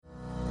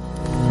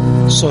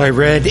So I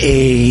read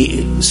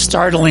a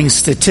startling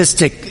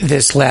statistic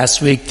this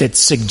last week that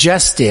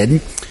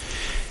suggested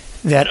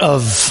that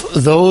of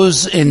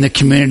those in the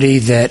community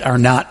that are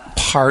not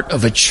part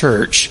of a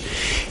church,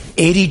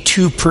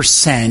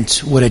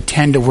 82% would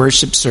attend a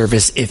worship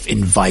service if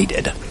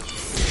invited.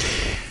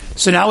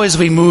 So now as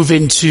we move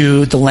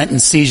into the Lenten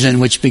season,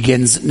 which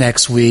begins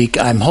next week,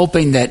 I'm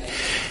hoping that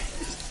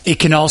it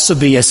can also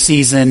be a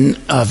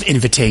season of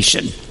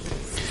invitation.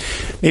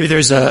 Maybe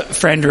there's a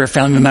friend or a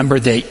family member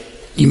that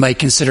you might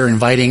consider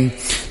inviting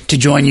to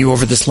join you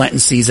over this Lenten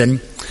season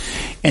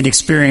and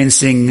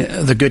experiencing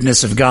the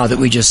goodness of God that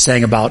we just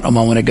sang about a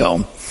moment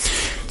ago.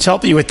 To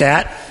help you with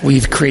that,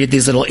 we've created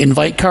these little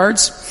invite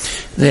cards.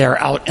 They are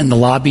out in the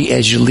lobby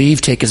as you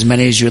leave. Take as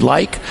many as you'd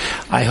like.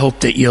 I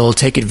hope that you'll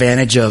take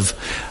advantage of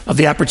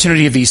the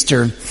opportunity of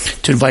Easter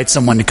to invite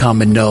someone to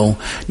come and know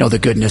the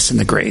goodness and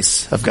the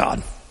grace of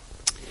God.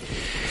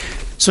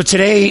 So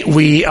today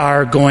we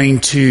are going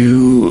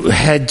to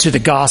head to the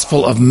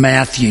Gospel of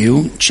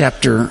Matthew,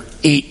 chapter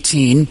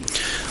 18.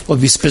 We'll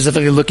be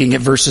specifically looking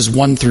at verses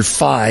 1 through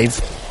 5.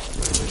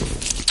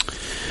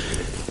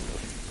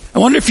 I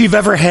wonder if you've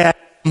ever had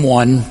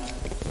someone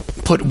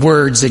put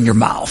words in your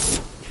mouth,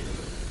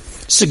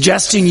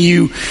 suggesting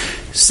you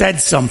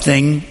said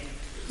something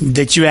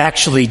that you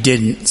actually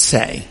didn't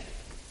say.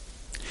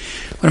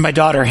 When my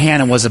daughter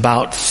Hannah was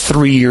about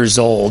 3 years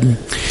old,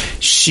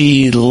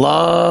 she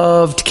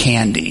loved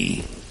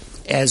candy,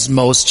 as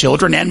most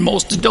children and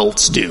most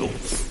adults do,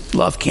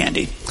 love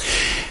candy.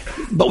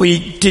 But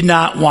we did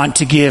not want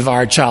to give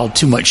our child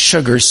too much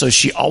sugar, so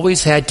she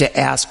always had to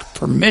ask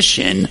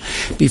permission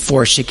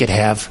before she could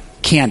have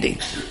candy.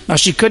 Now,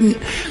 she couldn't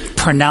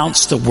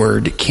pronounce the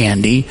word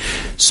candy,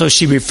 so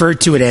she referred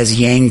to it as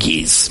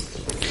Yankees.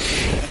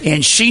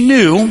 And she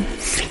knew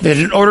that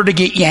in order to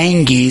get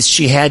Yankees,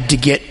 she had to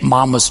get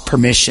Mama's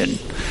permission.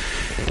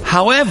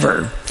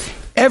 However,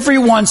 every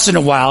once in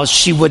a while,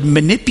 she would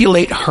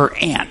manipulate her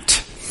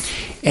aunt,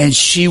 and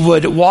she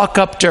would walk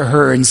up to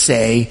her and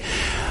say,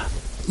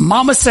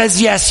 "Mama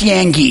says yes,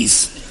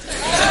 Yankees,"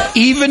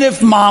 even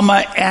if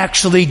Mama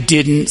actually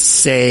didn't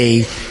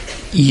say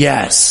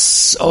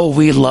yes. Oh,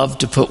 we love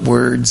to put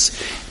words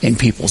in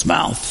people's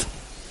mouth.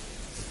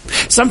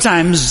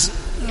 Sometimes,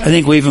 I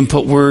think we even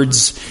put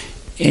words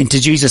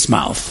into Jesus'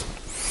 mouth,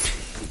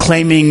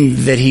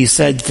 claiming that he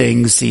said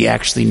things he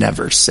actually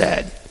never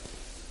said.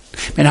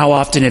 And how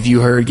often have you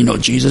heard,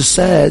 Jesus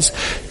says,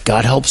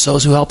 God helps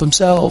those who help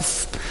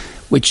himself,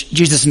 which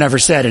Jesus never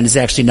said and is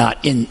actually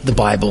not in the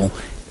Bible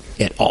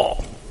at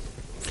all.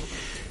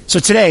 So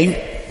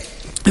today,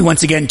 we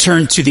once again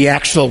turn to the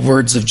actual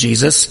words of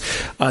Jesus,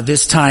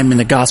 this time in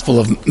the Gospel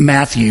of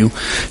Matthew,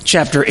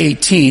 chapter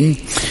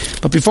 18.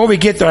 But before we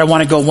get there, I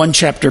want to go one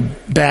chapter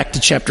back to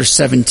chapter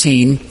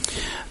 17.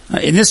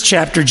 In this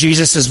chapter,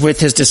 Jesus is with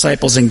his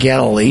disciples in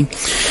Galilee,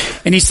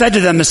 and he said to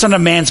them, "The Son of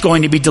Man's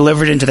going to be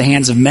delivered into the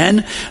hands of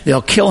men.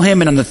 They'll kill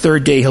him, and on the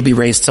third day he'll be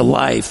raised to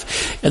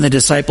life." And the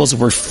disciples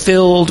were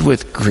filled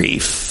with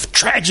grief.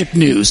 Tragic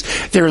news.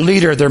 Their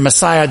leader, their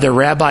Messiah, their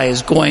rabbi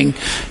is going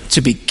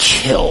to be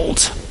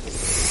killed.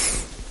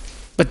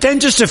 But then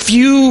just a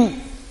few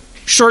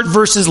short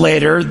verses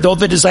later, though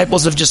the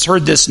disciples have just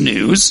heard this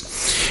news,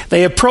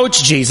 they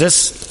approach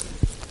Jesus.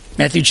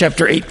 Matthew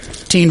chapter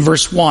 18,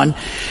 verse 1.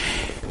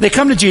 They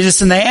come to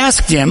Jesus and they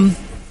asked him,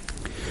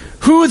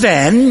 "Who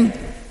then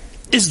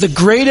is the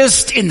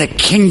greatest in the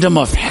kingdom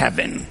of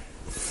heaven?"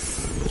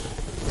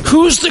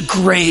 Who's the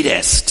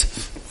greatest?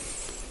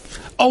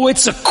 Oh,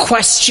 it's a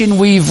question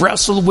we've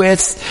wrestled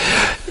with,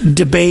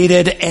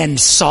 debated, and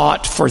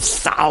sought for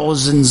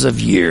thousands of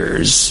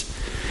years.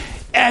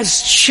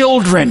 As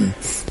children,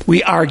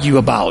 we argue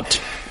about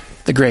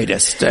the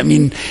greatest. I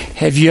mean,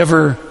 have you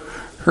ever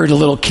heard a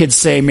little kid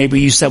say,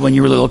 maybe you said when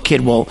you were a little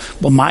kid, well,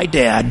 my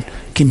dad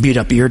can beat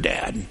up your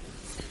dad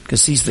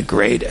because he's the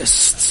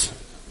greatest.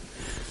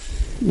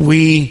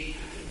 We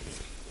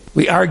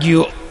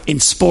argue in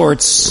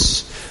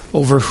sports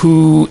over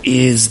who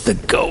is the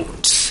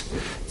GOAT,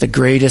 the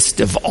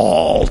greatest of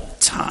all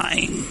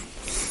time.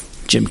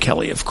 Jim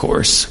Kelly, of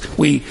course.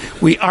 We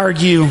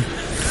argue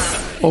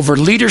over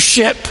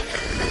leadership.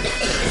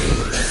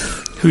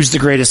 Who's the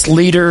greatest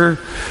leader?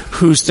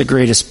 Who's the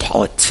greatest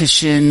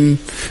politician?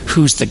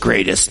 Who's the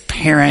greatest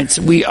parent?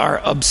 We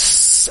are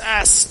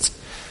obsessed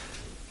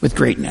with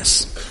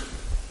greatness.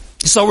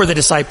 So were the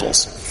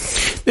disciples.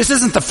 This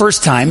isn't the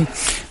first time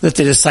that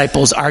the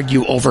disciples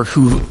argue over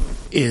who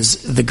is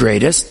the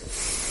greatest.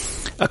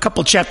 A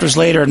couple chapters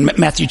later, in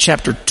Matthew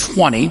chapter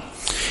 20,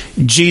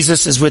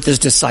 Jesus is with his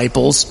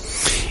disciples,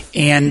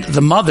 and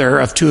the mother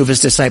of two of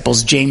his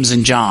disciples, James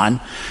and John,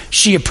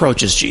 she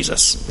approaches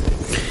Jesus.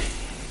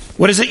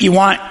 "What is it you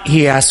want?"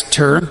 he asked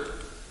her.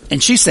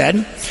 And she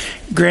said,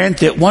 "Grant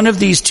that one of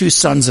these two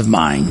sons of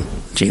mine,"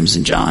 James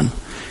and John,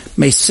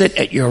 "may sit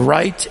at your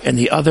right and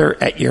the other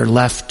at your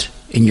left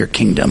in your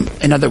kingdom."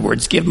 In other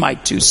words, give my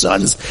two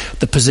sons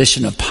the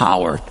position of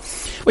power.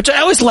 Which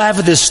I always laugh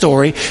at this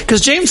story,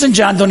 because James and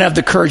John don't have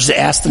the courage to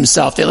ask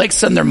themselves. They like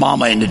send their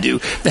mama in to do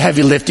the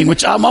heavy lifting,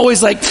 which I'm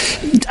always like,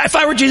 if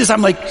I were Jesus,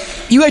 I'm like,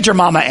 you had your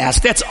mama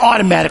ask. That's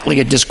automatically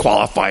a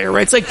disqualifier,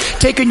 right? It's like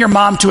taking your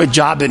mom to a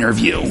job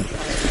interview.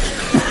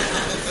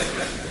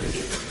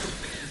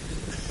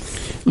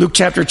 Luke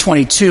chapter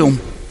 22,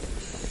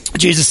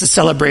 Jesus is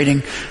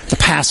celebrating the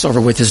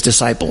Passover with his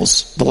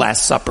disciples, the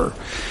Last Supper.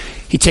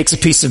 He takes a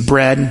piece of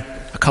bread,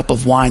 a cup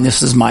of wine.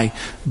 This is my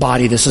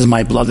body. This is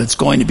my blood that's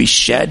going to be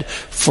shed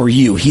for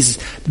you. He's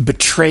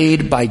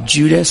betrayed by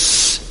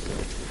Judas.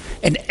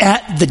 And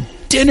at the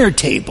dinner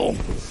table,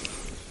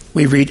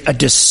 we read, a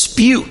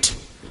dispute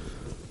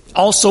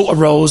also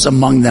arose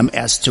among them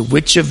as to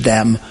which of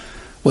them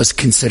was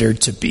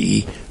considered to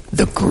be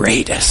the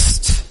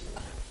greatest.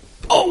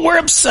 Oh, we're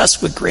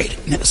obsessed with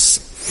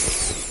greatness.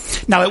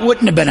 Now, it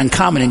wouldn't have been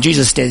uncommon in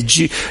Jesus' day.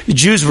 The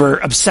Jews were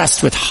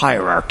obsessed with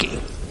hierarchy.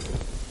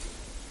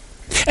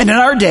 And in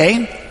our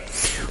day,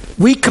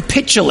 we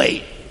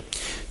capitulate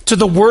to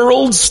the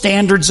world's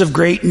standards of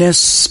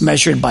greatness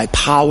measured by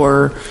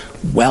power,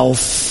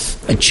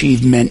 wealth,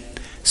 achievement,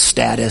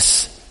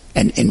 status,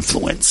 and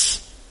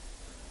influence.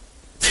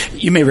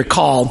 You may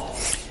recall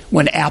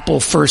when Apple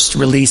first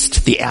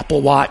released the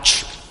Apple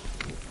Watch,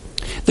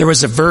 there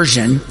was a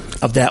version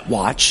of that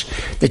watch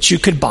that you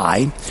could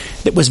buy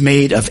that was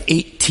made of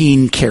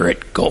 18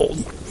 karat gold.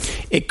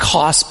 It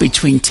cost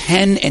between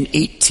 $10,000 and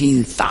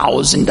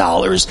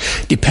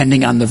 $18,000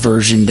 depending on the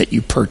version that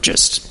you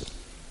purchased.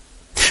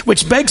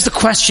 Which begs the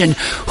question,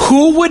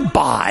 who would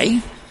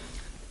buy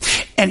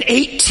an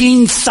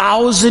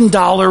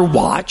 $18,000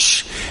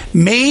 watch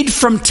made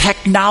from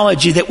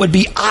technology that would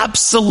be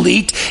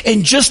obsolete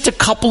in just a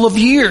couple of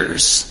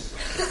years?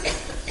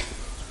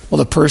 Well,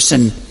 the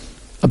person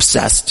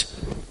obsessed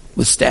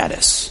with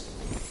status,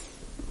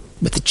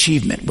 with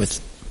achievement,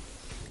 with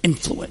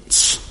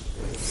influence.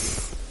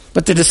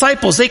 But the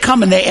disciples, they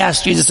come and they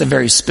ask Jesus a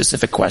very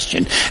specific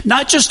question.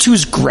 Not just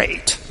who's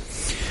great,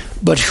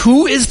 but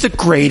who is the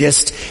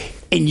greatest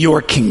in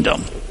your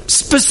kingdom?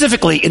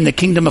 Specifically in the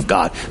kingdom of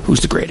God,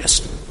 who's the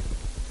greatest?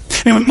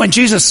 I mean, when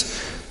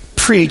Jesus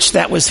preached,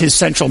 that was his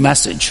central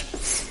message.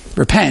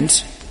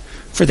 Repent,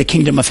 for the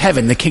kingdom of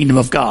heaven, the kingdom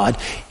of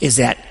God, is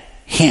at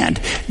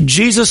hand.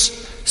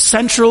 Jesus'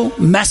 central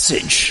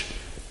message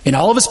in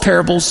all of his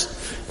parables,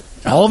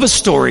 in all of his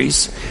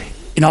stories,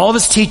 in all of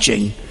his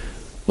teaching,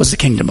 was the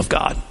kingdom of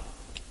God.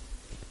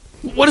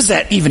 What does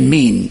that even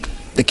mean,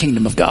 the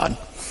kingdom of God?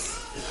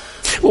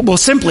 Well,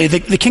 simply,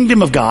 the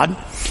kingdom of God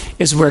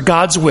is where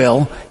God's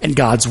will and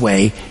God's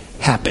way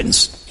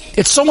happens.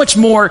 It's so much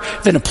more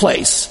than a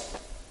place.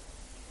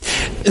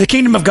 The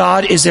kingdom of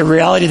God is a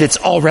reality that's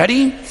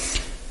already,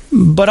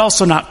 but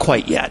also not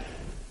quite yet.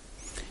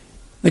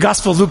 The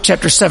Gospel of Luke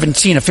chapter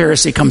 17, a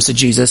Pharisee comes to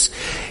Jesus,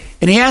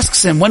 and he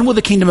asks him, when will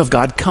the kingdom of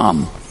God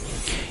come?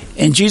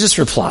 And Jesus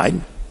replied,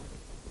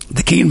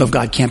 the kingdom of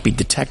God can't be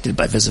detected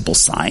by visible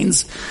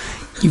signs.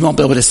 You won't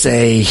be able to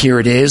say, here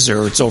it is,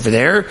 or it's over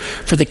there.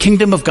 For the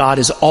kingdom of God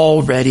is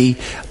already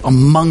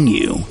among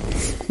you.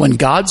 When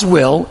God's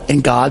will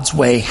and God's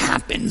way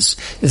happens,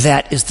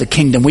 that is the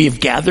kingdom. We have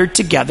gathered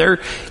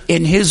together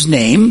in his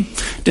name,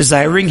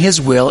 desiring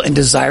his will and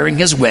desiring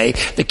his way.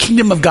 The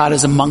kingdom of God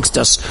is amongst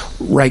us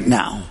right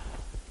now.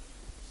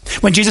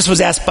 When Jesus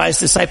was asked by his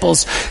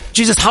disciples,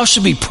 Jesus, how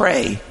should we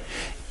pray?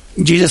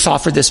 Jesus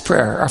offered this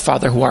prayer, our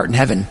Father who art in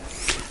heaven,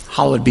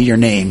 hallowed be your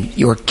name.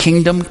 Your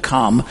kingdom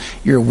come,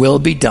 your will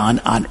be done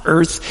on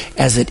earth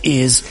as it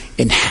is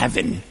in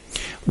heaven.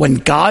 When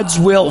God's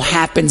will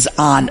happens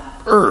on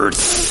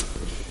earth,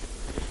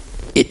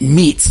 it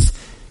meets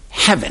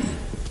heaven.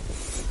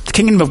 The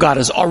kingdom of God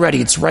is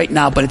already, it's right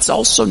now, but it's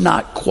also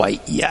not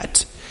quite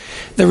yet.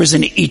 There is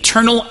an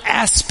eternal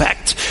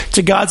aspect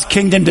to God's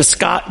kingdom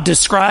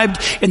described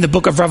in the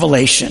book of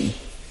Revelation.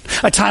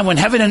 A time when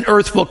heaven and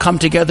earth will come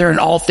together and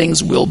all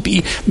things will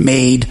be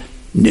made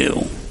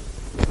new.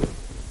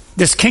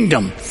 This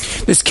kingdom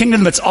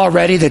that's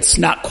already, that's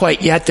not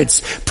quite yet,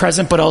 that's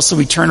present but also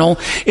eternal,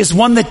 is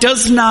one that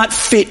does not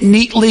fit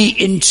neatly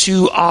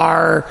into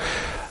our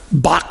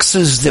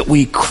boxes that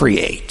we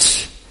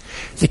create.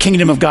 The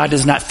kingdom of God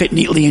does not fit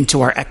neatly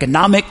into our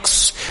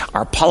economics,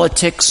 our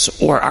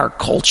politics, or our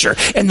culture.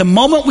 And the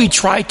moment we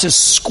try to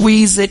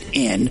squeeze it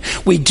in,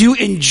 we do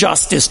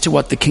injustice to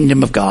what the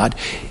kingdom of God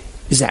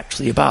is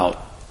actually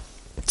about.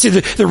 See,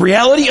 the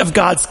reality of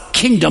God's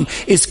kingdom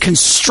is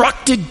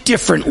constructed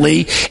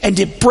differently, and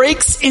it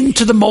breaks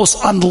into the most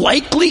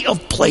unlikely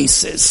of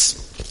places.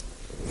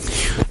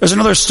 There's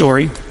another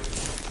story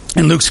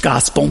in Luke's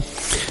Gospel,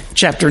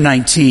 chapter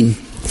 19.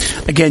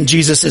 Again,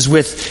 Jesus is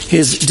with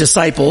his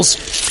disciples,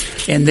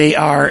 and they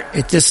are,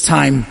 at this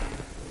time,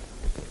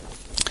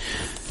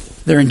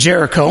 they're in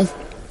Jericho.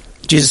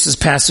 Jesus is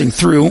passing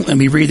through, and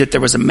we read that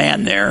there was a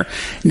man there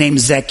named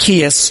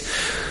Zacchaeus,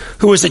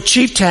 who was a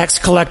chief tax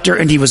collector,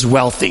 and he was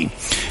wealthy.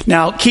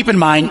 Now, keep in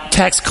mind,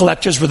 tax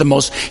collectors were the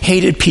most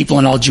hated people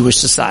in all Jewish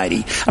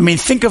society. I mean,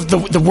 think of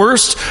the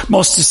worst,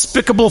 most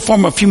despicable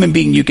form of human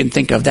being you can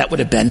think of. That would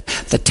have been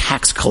the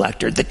tax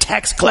collector. The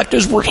tax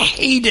collectors were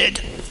hated.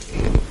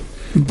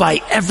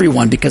 by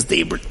everyone because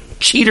they were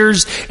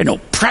cheaters and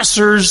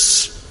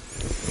oppressors.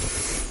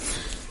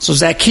 So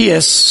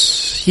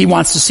Zacchaeus, he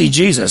wants to see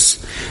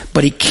Jesus,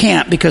 but he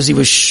can't because he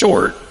was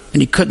short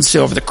and he couldn't see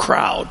over the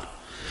crowd.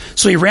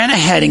 So he ran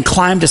ahead and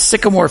climbed a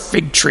sycamore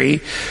fig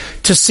tree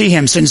to see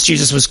him since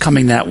Jesus was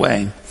coming that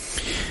way.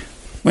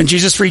 When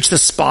Jesus reached the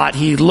spot,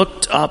 he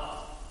looked up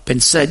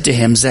and said to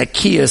him,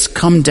 Zacchaeus,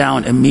 come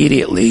down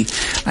immediately.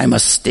 I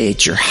must stay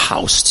at your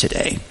house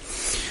today.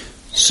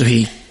 So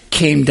he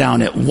came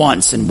down at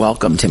once and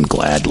welcomed him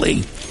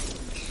gladly.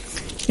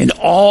 And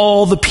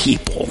all the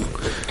people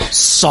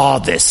saw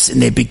this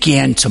and they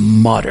began to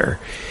mutter,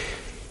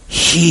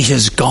 he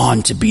has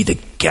gone to be the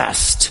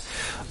guest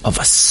of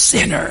a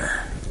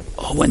sinner.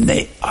 Oh, when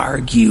they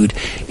argued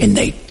and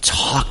they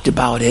talked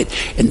about it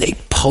and they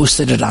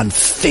posted it on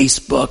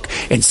Facebook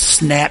and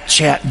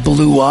Snapchat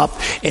blew up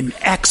and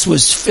X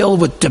was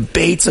filled with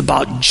debates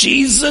about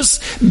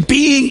Jesus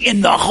being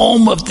in the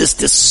home of this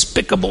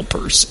despicable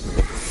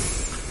person.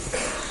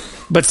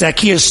 But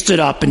Zacchaeus stood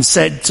up and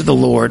said to the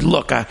Lord,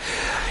 look,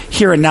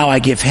 here and now I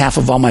give half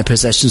of all my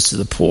possessions to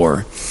the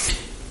poor.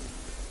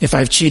 If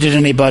I've cheated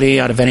anybody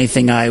out of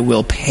anything, I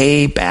will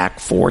pay back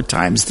 4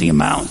 times the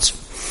amount.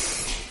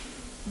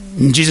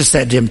 And Jesus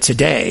said to him,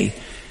 today,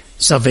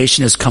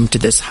 salvation has come to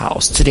this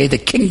house. Today, the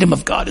kingdom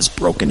of God is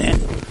broken in.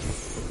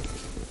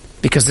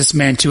 Because this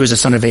man too is a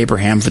son of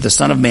Abraham, for the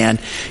Son of Man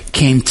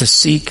came to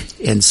seek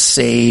and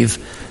save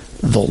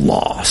the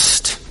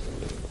lost.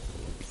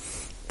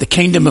 The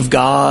kingdom of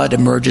God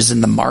emerges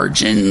in the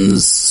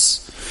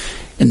margins,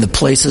 in the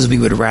places we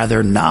would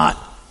rather not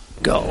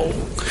go.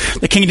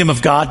 The kingdom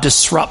of God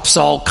disrupts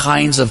all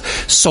kinds of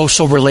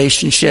social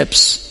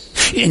relationships.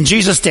 In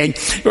Jesus' day,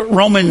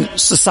 Roman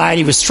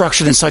society was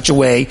structured in such a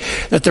way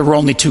that there were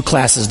only 2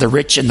 classes, the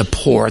rich and the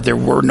poor. There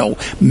were no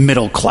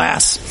middle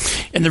class.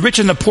 And the rich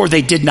and the poor,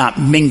 they did not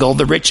mingle.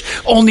 The rich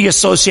only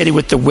associated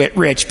with the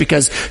rich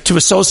because to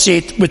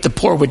associate with the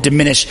poor would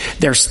diminish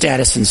their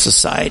status in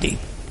society.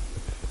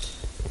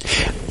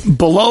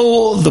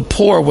 Below the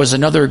poor was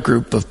another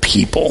group of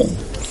people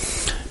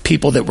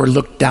that were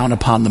looked down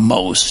upon the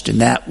most,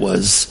 and that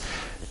was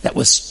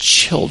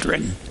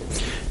children.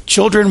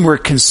 Children were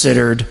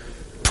considered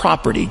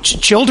property.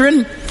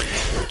 Children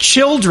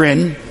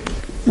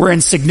were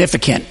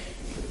insignificant.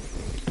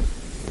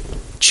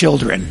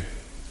 Children.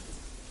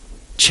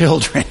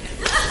 Children.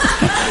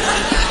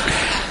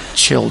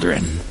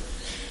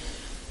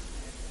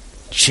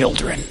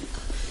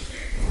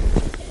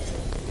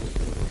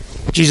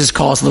 Jesus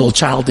calls a little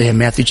child to him,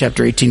 Matthew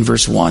chapter 18,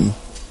 verse 1.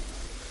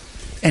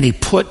 And he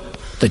put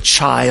the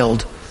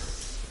child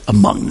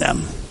among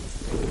them.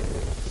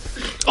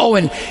 Oh,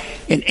 and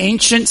in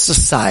ancient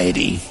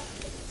society,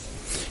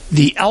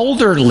 the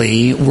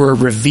elderly were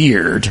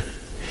revered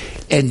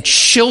and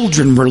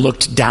children were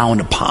looked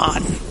down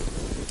upon.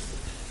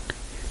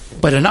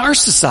 But in our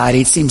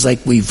society, it seems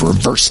like we've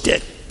reversed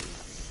it.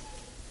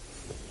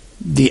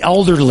 The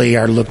elderly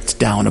are looked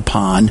down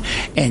upon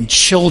and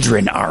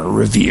children are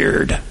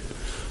revered.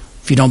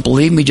 If you don't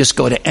believe me, just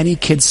go to any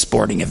kid's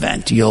sporting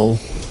event. You'll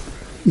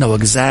know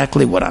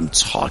exactly what I'm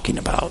talking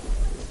about.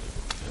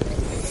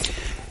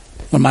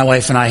 When my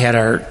wife and I had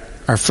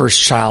our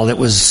first child, it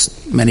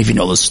was, many of you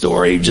know the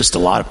story, just a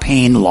lot of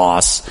pain,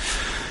 loss,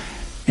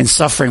 and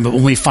suffering. But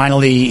when we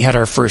finally had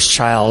our first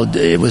child,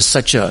 it was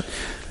such a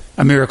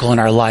miracle in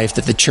our life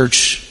that the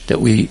church that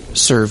we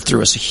served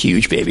threw us a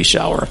huge baby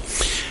shower.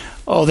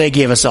 Oh, they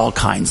gave us all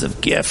kinds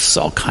of gifts,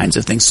 all kinds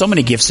of things. So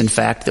many gifts, in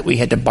fact, that we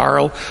had to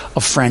borrow a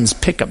friend's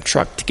pickup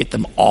truck to get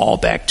them all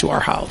back to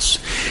our house.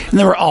 And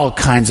there were all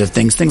kinds of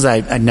things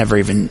I never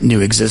even knew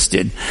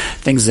existed,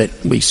 things that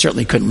we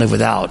certainly couldn't live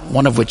without,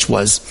 one of which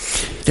was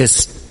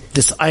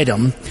this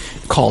item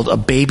called a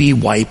baby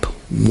wipe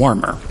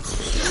warmer.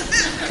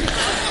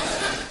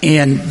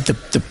 And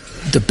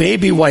the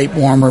baby wipe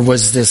warmer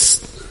was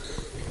this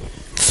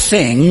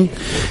thing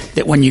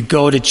that when you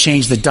go to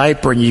change the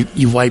diaper and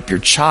you wipe your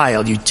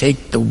child, you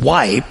take the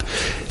wipe,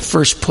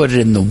 first put it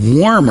in the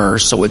warmer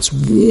so it's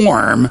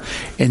warm,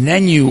 and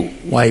then you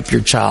wipe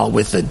your child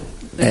with it.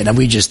 And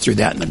we just threw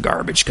that in the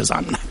garbage because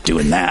I'm not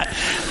doing that.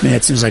 I mean,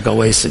 it seems like a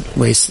waste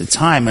of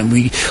time. And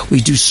we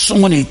do so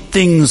many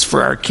things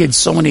for our kids,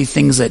 so many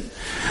things that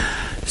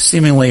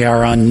seemingly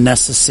are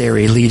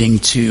unnecessary, leading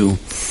to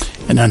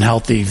an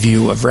unhealthy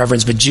view of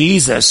reverence. But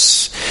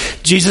Jesus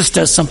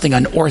does something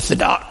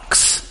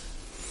unorthodox.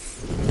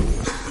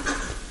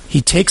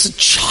 He takes a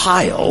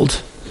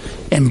child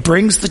and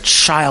brings the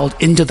child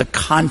into the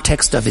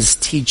context of his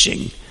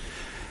teaching.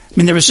 I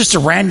mean, there was just a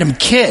random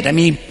kid. I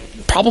mean,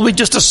 probably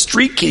just a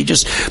street kid. He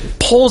just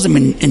pulls him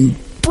and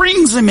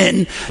brings him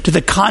in to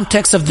the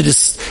context of the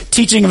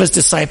teaching of his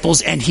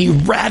disciples, and he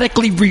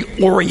radically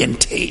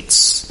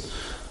reorientates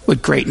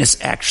what greatness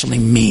actually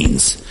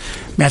means.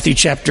 Matthew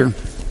chapter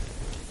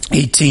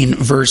 18,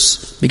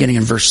 beginning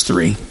in verse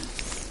 3.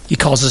 He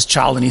calls his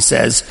child and he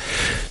says,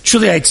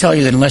 "Truly I tell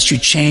you that unless you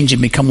change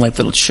and become like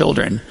little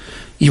children,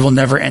 you will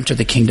never enter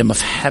the kingdom of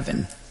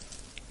heaven.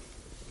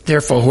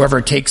 Therefore,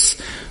 whoever takes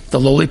The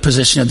lowly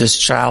position of this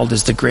child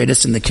is the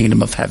greatest in the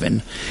kingdom of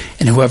heaven,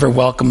 and whoever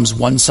welcomes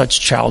one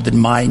such child in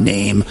my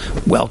name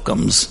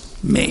welcomes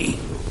me.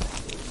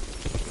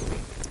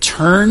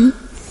 Turn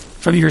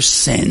from your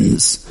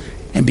sins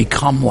and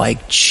become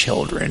like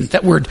children.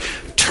 That word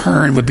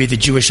turn would be the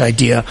Jewish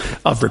idea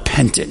of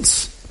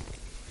repentance.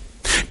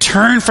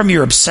 Turn from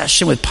your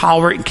obsession with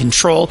power and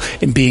control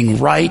and being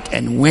right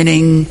and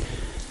winning.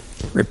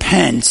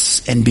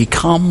 Repent and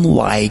become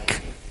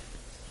like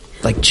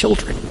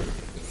children.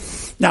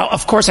 Now,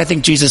 of course, I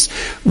think Jesus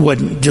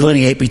would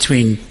delineate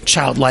between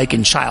childlike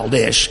and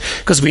childish,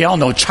 because we all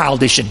know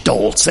childish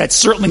adults. That's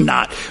certainly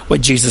not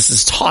what Jesus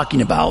is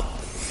talking about.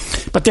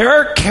 But there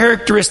are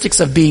characteristics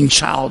of being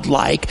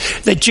childlike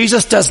that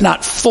Jesus does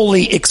not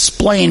fully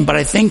explain, but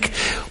I think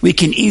we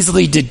can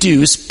easily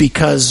deduce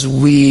because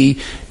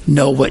we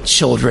know what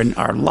children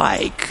are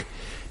like,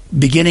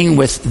 beginning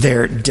with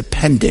their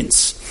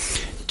dependence.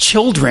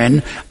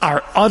 Children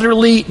are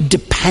utterly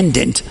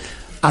dependent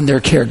on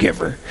their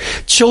caregiver.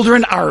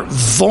 Children are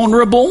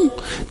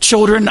vulnerable.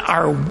 Children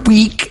are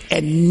weak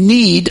and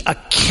need a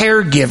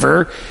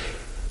caregiver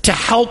to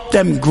help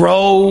them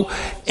grow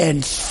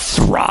and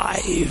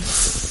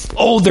thrive.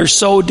 Oh, they're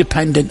so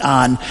dependent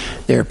on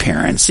their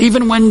parents.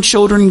 Even when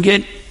children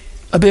get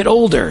a bit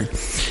older,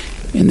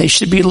 and they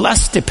should be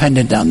less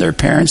dependent on their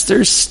parents,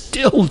 they're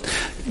still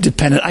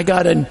dependent. I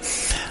got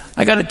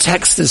a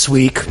text this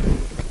week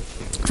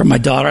from my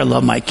daughter. I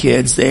love my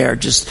kids. They are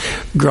just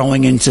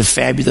growing into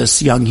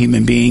fabulous young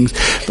human beings.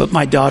 But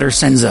my daughter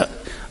sends a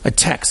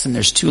text, and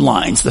there's 2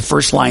 lines. The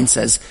first line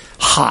says,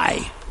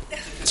 "Hi."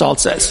 That's all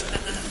it says.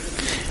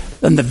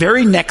 Then the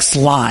very next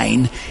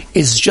line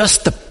is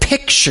just the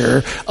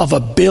picture of a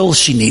bill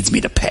she needs me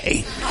to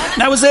pay.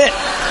 And that was it.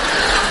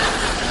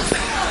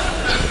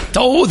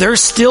 Oh, they're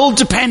still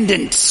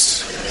dependent.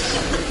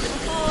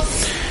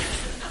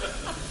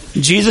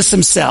 Jesus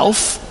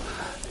himself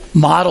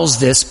models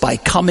this by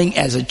coming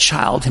as a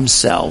child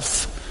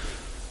himself,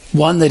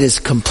 one that is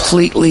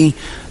completely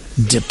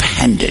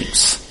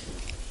dependent.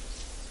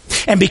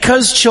 And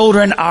because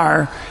children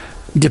are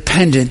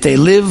dependent, they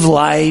live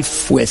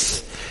life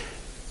with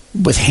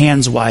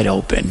hands wide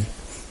open.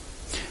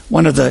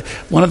 One of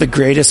the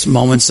greatest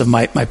moments of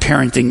my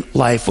parenting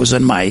life was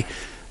when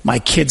my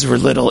kids were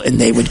little, and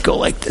they would go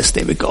like this.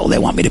 They would go, they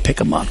want me to pick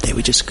them up. They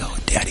would just go,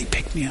 "Daddy,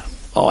 pick me up."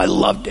 Oh, I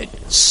loved it.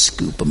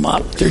 Scoop them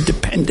up. They're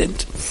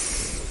dependent.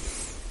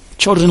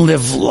 Children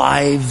live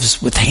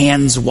lives with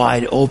hands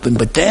wide open,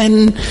 but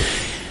then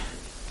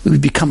we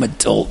become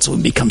adults.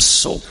 We become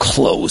so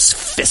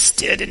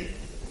close-fisted and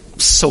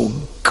so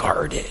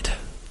guarded.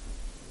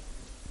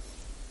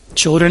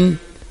 Children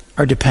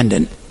are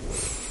dependent.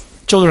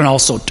 Children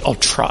also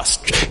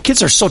trust.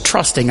 Kids are so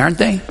trusting, aren't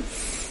they?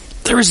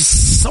 There is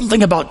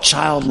something about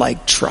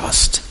childlike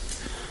trust.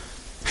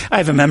 I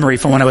have a memory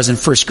from when I was in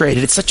first grade.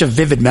 It's such a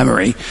vivid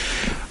memory.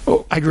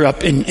 I grew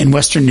up in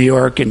Western New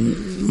York,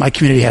 and my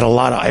community had a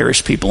lot of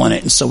Irish people in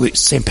it, and so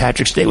St.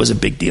 Patrick's Day was a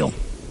big deal.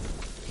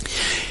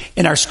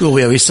 In our school,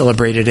 we always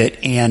celebrated it,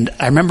 and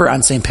I remember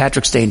on St.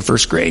 Patrick's Day in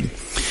first grade,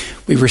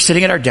 we were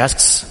sitting at our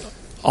desks.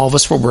 All of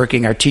us were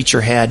working. Our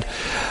teacher had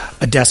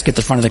a desk at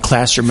the front of the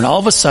classroom, and all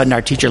of a sudden,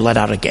 our teacher let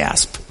out a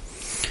gasp.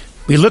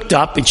 We looked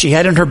up, and she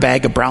had in her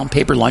bag a brown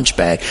paper lunch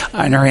bag,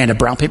 in her hand a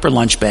brown paper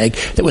lunch bag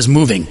that was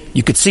moving.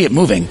 You could see it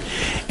moving.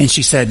 And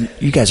she said,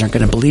 "You guys aren't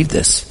going to believe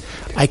this.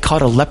 I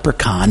caught a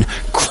leprechaun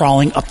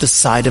crawling up the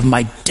side of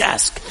my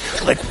desk."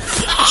 Like,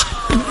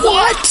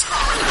 what?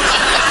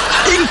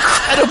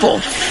 Incredible.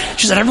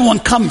 She said, "Everyone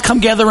come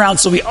gather around."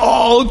 So we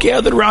all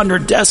gathered around her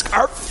desk,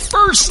 our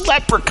first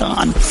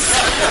leprechaun.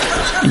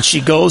 And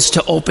she goes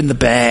to open the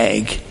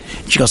bag.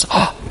 She goes,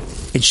 "Oh,"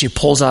 and she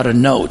pulls out a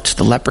note.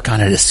 The leprechaun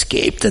had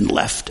escaped and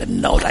left a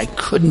note. I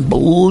couldn't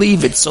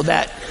believe it. So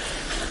that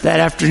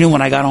afternoon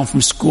when I got home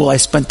from school, I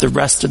spent the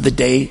rest of the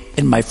day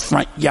in my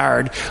front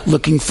yard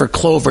looking for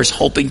clovers,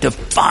 hoping to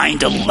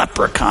find a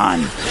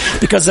leprechaun.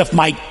 Because if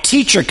my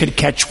teacher could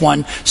catch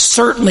one,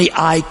 certainly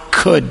I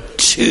could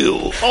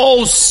too.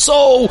 Oh,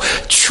 so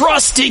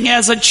trusting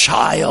as a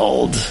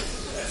child.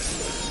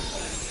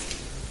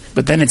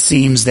 But then it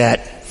seems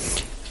that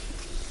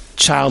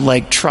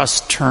childlike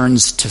trust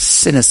turns to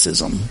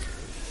cynicism.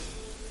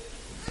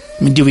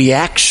 I mean, do we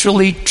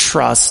actually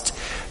trust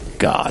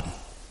God?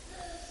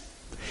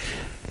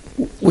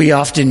 We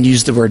often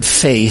use the word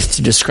faith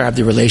to describe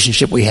the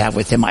relationship we have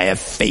with Him. I have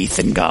faith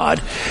in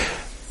God.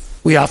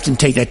 We often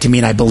take that to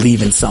mean I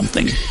believe in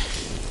something.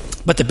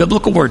 But the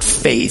biblical word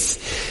faith,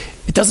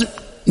 it doesn't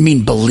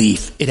mean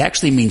belief. It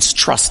actually means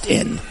trust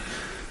in.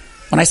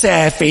 When I say I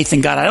have faith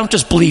in God, I don't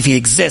just believe He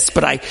exists,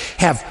 but I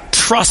have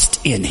trust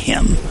in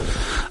Him.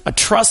 A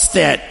trust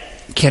that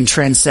can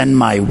transcend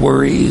my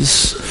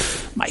worries,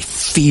 my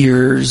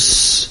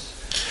fears.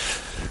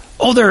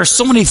 Oh, there are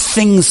so many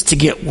things to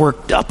get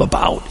worked up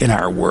about in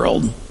our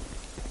world.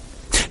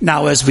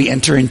 Now, as we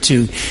enter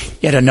into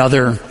yet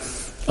another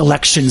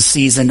election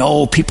season,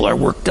 oh, people are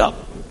worked up.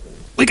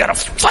 We got to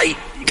fight.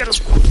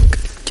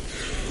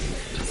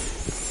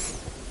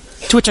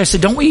 To which I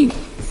said, don't we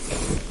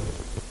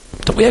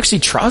actually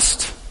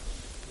trust?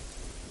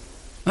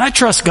 And I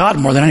trust God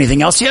more than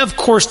anything else. Yeah, of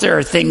course there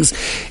are things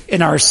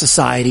in our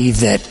society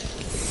that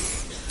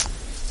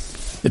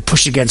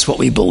push against what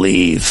we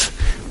believe,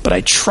 but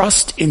I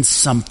trust in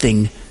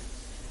something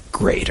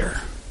greater.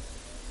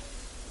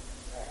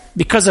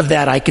 Because of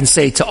that, I can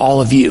say to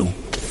all of you,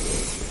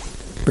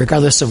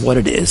 regardless of what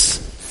it is,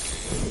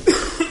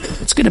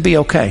 it's going to be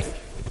okay.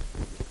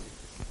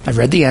 I've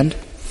read the end.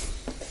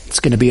 It's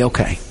going to be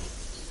okay.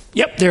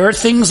 Yep, there are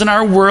things in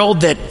our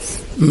world that,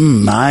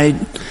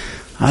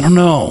 I don't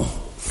know,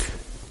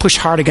 push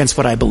hard against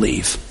what I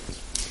believe.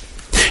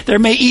 There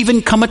may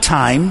even come a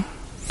time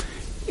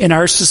in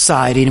our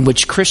society in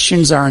which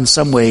Christians are in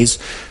some ways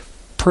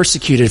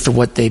persecuted for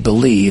what they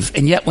believe.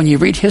 And yet when you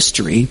read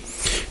history,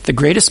 the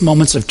greatest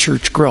moments of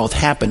church growth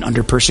happen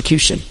under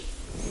persecution.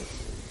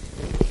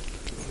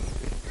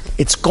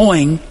 It's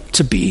going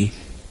to be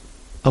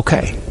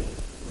okay.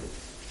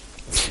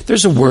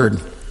 There's a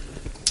word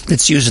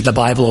that's used in the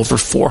Bible over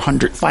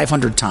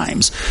 500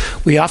 times.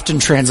 We often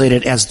translate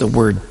it as the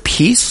word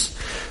peace,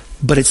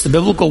 but it's the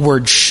biblical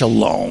word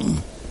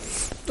shalom.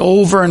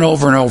 Over and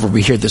over and over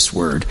we hear this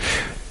word.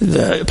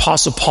 The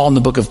Apostle Paul in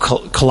the book of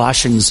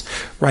Colossians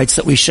writes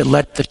that we should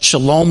let the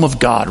shalom of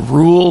God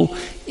rule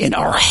in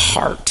our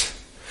heart.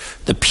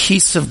 The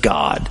peace of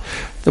God.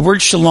 The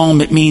word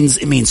shalom, it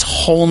means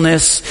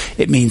wholeness.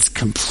 It means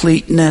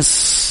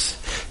completeness.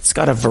 It's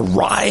got a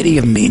variety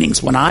of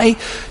meanings. When I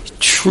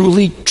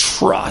truly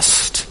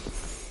trust,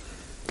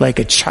 like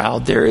a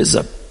child, there is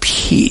a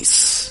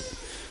peace.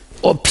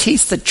 A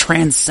peace that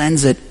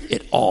transcends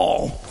it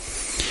all.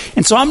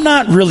 And so I'm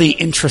not really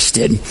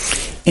interested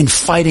in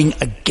fighting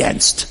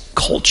against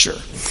culture.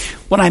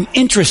 What I'm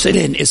interested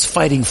in is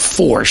fighting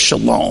for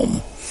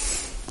shalom.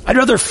 I'd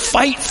rather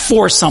fight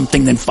for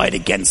something than fight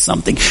against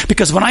something.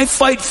 Because when I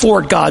fight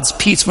for God's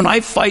peace, when I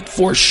fight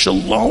for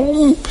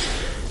shalom,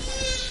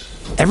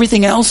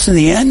 everything else in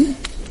the end,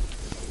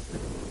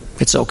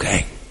 it's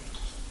okay.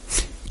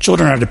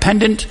 Children are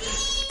dependent.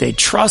 They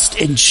trust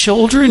in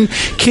children.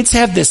 Kids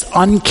have this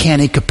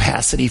uncanny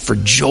capacity for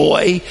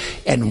joy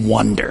and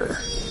wonder.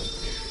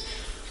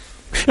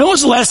 When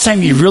was the last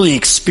time you really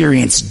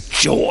experienced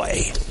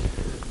joy?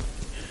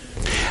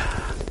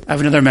 I have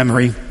another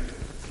memory.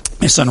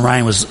 My son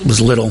Ryan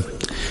was little.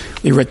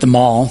 We were at the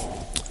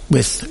mall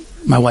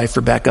with my wife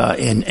Rebecca,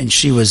 and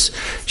she was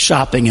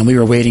shopping, and we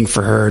were waiting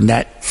for her, and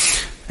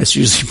that's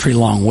usually a pretty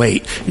long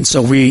wait. And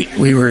so we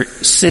were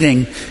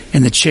sitting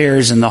in the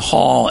chairs in the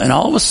hall, and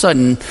all of a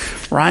sudden,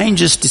 Ryan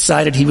just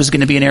decided he was going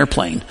to be an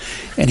airplane.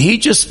 And he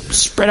just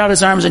spread out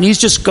his arms, and he's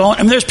just going.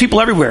 I mean, there's people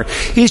everywhere.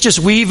 He's just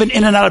weaving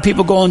in and out of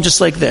people going just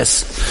like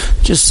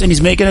this. And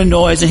he's making a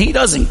noise, and he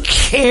doesn't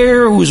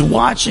care who's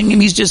watching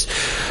him. He's just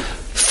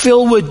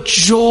filled with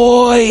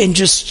joy and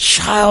just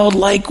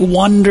childlike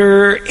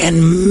wonder.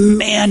 And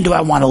man, do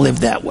I want to live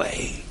that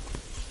way.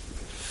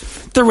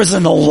 There was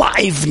an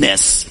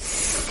aliveness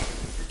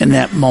in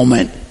that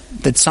moment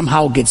that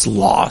somehow gets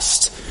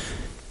lost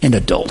in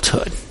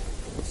adulthood.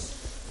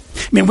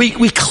 I mean,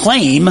 we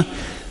claim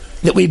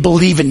that we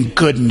believe in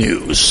good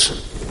news.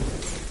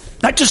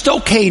 Not just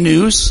okay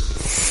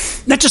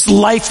news. Not just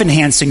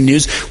life-enhancing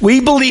news.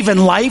 We believe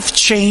in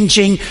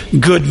life-changing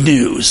good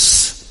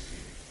news.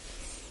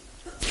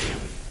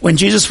 When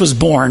Jesus was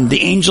born,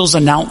 the angel's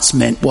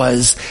announcement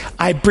was,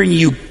 I bring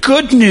you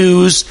good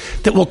news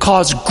that will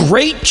cause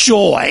great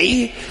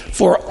joy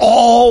for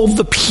all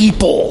the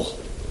people.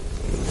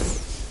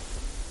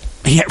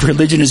 And yet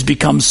religion has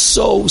become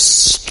so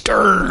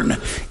stern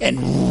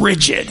and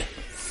rigid.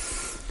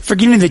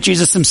 Forgetting that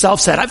Jesus himself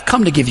said, I've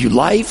come to give you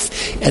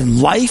life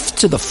and life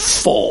to the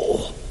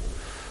full.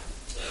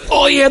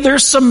 Oh yeah,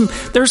 there's some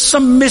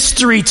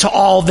mystery to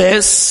all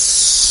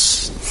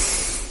this.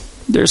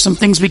 There's some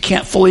things we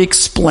can't fully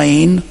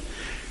explain.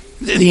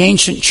 The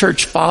ancient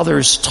church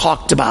fathers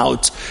talked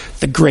about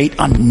the great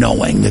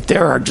unknowing, that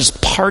there are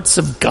just parts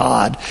of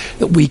God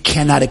that we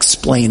cannot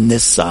explain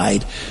this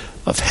side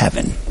of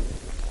heaven.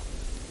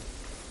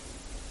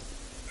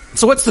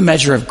 So what's the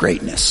measure of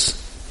greatness?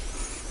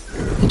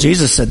 Well,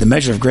 Jesus said the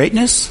measure of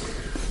greatness,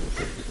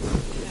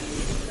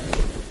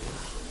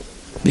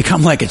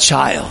 become like a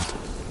child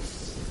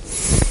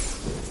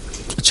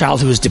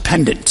who is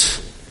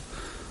dependent,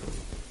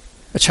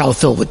 a child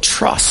filled with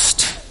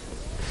trust,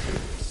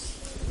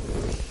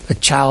 a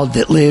child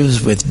that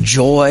lives with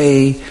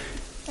joy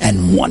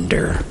and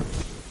wonder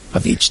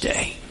of each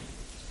day.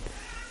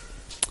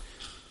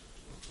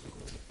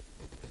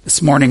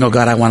 This morning, oh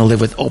God, I want to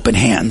live with open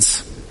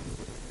hands.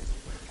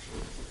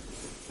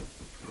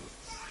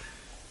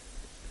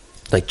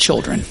 Like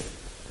children.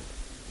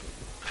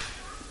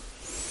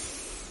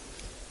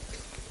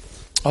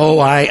 Oh,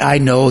 I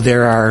know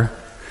there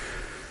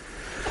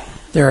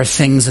are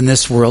things in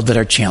this world that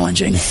are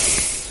challenging.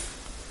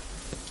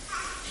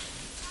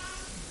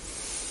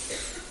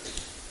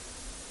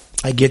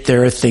 I get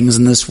there are things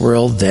in this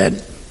world that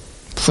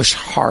push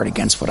hard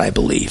against what I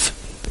believe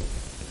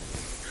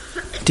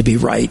to be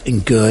right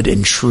and good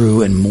and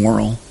true and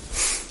moral.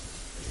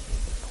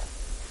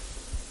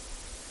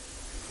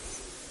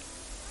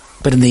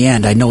 But in the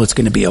end, I know it's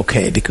going to be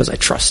okay because I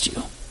trust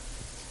you.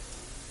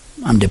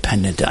 I'm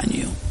dependent on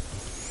you.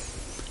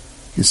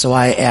 And so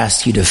I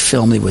ask you to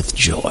fill me with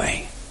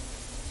joy.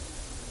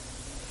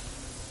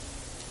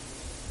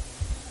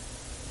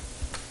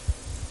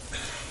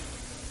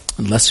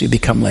 Unless we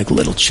become like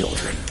little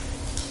children.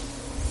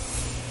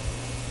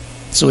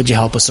 So would you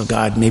help us, oh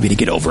God, maybe to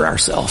get over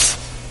ourselves?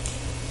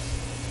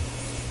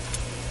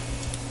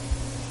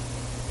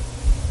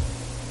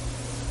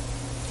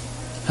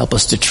 Help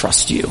us to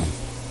trust you,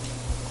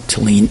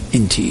 to lean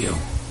into you,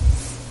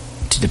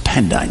 to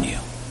depend on you.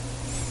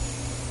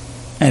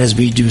 And as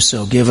we do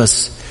so, give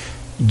us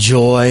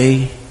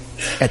joy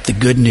at the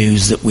good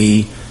news that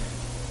we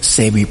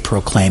say we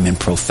proclaim and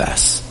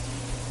profess.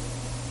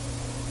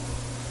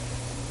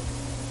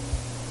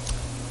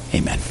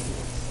 Amen.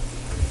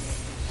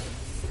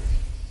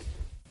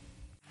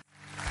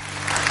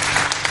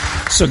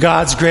 So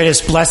God's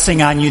greatest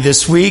blessing on you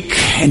this week,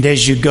 and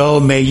as you go,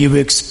 may you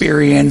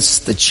experience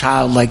the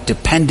childlike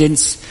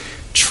dependence,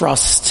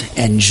 trust,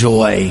 and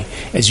joy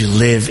as you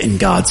live in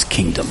God's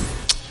kingdom.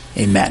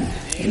 Amen.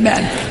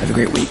 Amen. Have a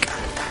great week.